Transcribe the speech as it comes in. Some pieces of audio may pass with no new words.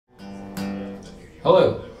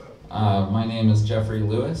Hello, my name is Jeffrey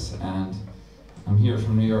Lewis, and I'm here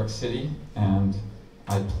from New York City, and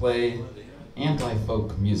I play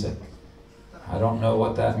anti-folk music. I don't know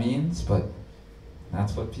what that means, but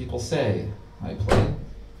that's what people say I play.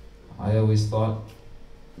 I always thought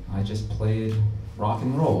I just played rock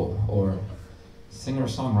and roll or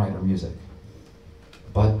singer-songwriter music.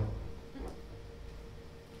 But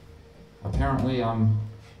apparently I'm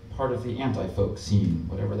part of the anti-folk scene,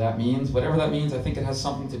 whatever that means. Whatever that means, I think it has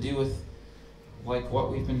something to do with like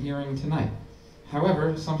what we've been hearing tonight.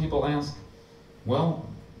 However, some people ask, well,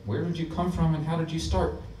 where did you come from and how did you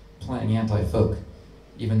start playing anti-folk,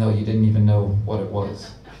 even though you didn't even know what it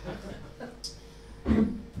was?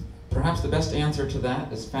 Perhaps the best answer to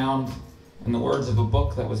that is found in the words of a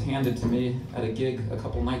book that was handed to me at a gig a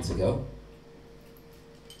couple nights ago.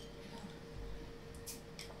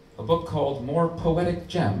 A book called More Poetic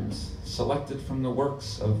Gems, selected from the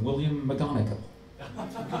works of William McGonagall.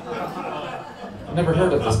 I've never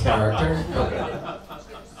heard of this character, but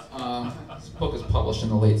this book is published in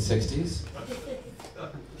the late 60s.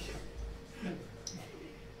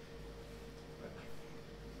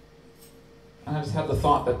 And I just had the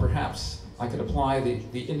thought that perhaps I could apply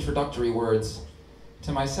the introductory words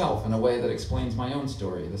to myself in a way that explains my own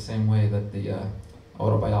story, the same way that the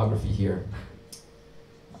autobiography here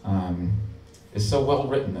is so well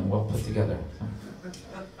written and well put together.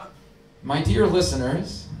 My dear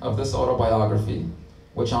listeners of this autobiography,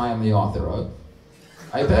 which I am the author of,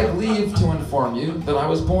 I beg leave to inform you that I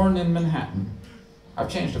was born in Manhattan. I've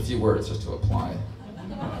changed a few words just to apply.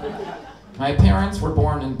 My parents were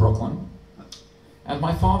born in Brooklyn, and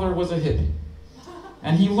my father was a hippie.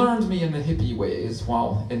 And he learned me in the hippie ways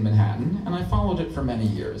while in Manhattan, and I followed it for many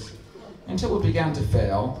years, until it began to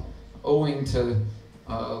fail, owing to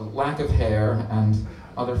lack of hair and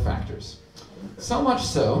other factors. So much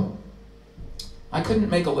so, I couldn't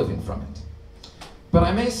make a living from it. But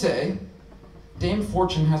I may say, Dame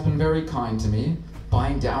Fortune has been very kind to me by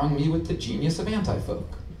endowing me with the genius of anti-folk.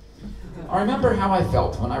 I remember how I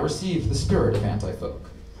felt when I received the spirit of anti-folk.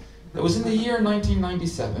 It was in the year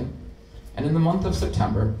 1997, and in the month of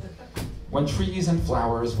September, when trees and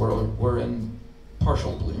flowers were in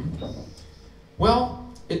partial bloom. Well,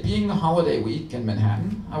 it being the holiday week in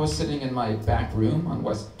Manhattan, I was sitting in my back room on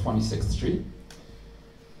West 26th Street,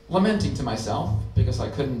 lamenting to myself because I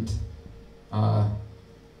couldn't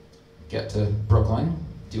get to Brooklyn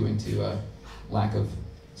due to lack of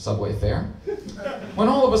subway fare, when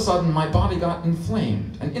all of a sudden my body got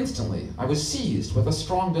inflamed, and instantly I was seized with a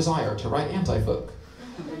strong desire to write anti-folk.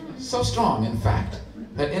 So strong, in fact,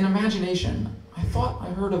 that in imagination, I thought I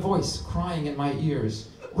heard a voice crying in my ears,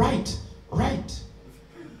 "Write, write!"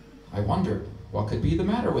 I wondered what could be the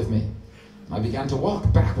matter with me. I began to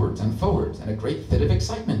walk backwards and forwards in a great fit of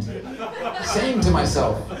excitement, saying to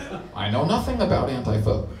myself, I know nothing about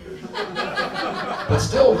anti-folk. But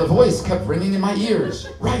still the voice kept ringing in my ears,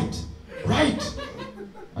 "Write, write!"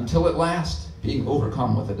 Until at last, being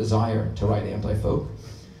overcome with a desire to write anti-folk,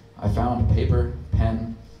 I found paper,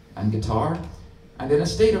 pen, and guitar, and in a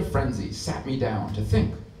state of frenzy sat me down to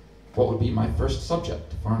think what would be my first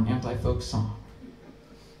subject for an anti-folk song.